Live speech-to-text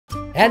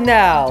And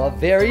now, a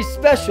very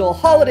special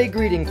holiday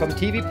greeting from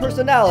TV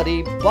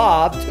personality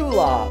Bob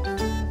Tulap.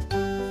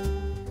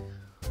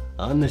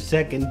 On the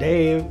second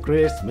day of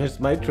Christmas,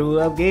 my true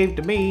love gave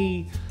to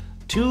me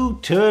 2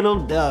 turtle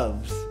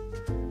doves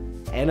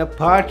and a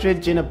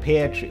partridge in a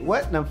pear tree.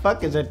 What in the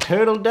fuck is a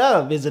turtle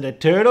dove? Is it a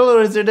turtle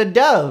or is it a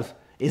dove?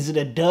 Is it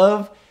a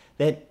dove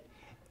that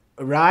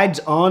rides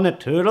on a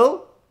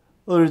turtle?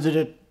 Or is it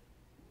a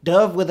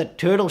dove with a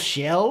turtle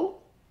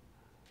shell?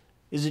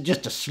 Is it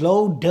just a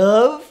slow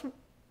dove?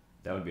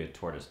 That would be a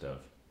tortoise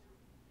dove.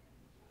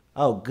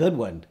 Oh, good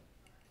one.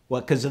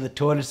 What, because of the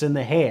tortoise and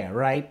the hare,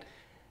 right?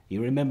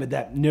 You remember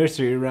that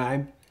nursery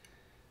rhyme?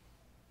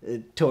 The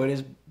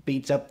tortoise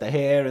beats up the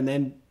hare and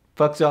then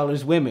fucks all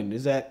his women.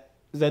 Is that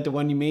the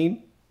one you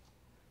mean?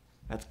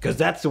 Because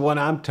that's the one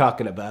I'm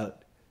talking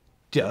about,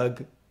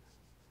 Doug.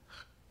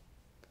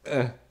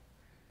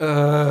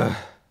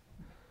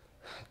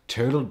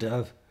 Turtle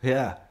dove.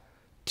 Yeah.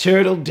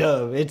 Turtle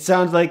dove. It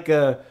sounds like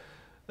a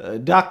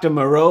Dr.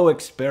 Moreau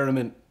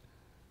experiment.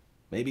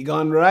 Maybe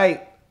gone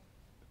right.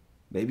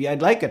 Maybe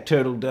I'd like a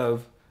turtle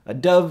dove. A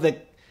dove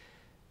that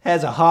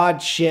has a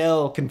hard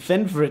shell, can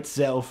fend for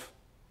itself.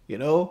 You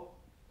know?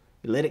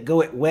 You let it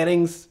go at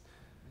weddings.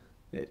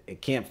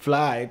 It can't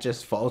fly. It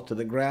just falls to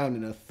the ground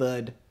in a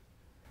thud.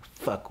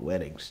 Fuck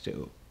weddings,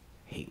 too.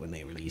 Hate when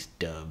they release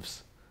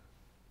doves.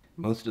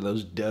 Most of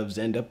those doves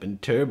end up in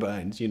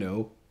turbines, you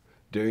know,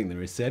 during the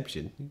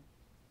reception. And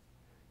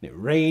it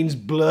rains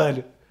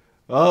blood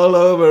all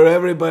over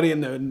everybody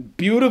in their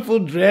beautiful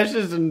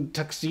dresses and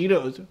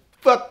tuxedos.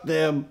 Fuck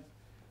them.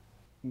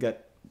 Got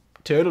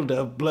turtle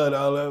dove blood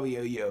all over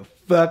you, you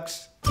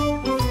fucks.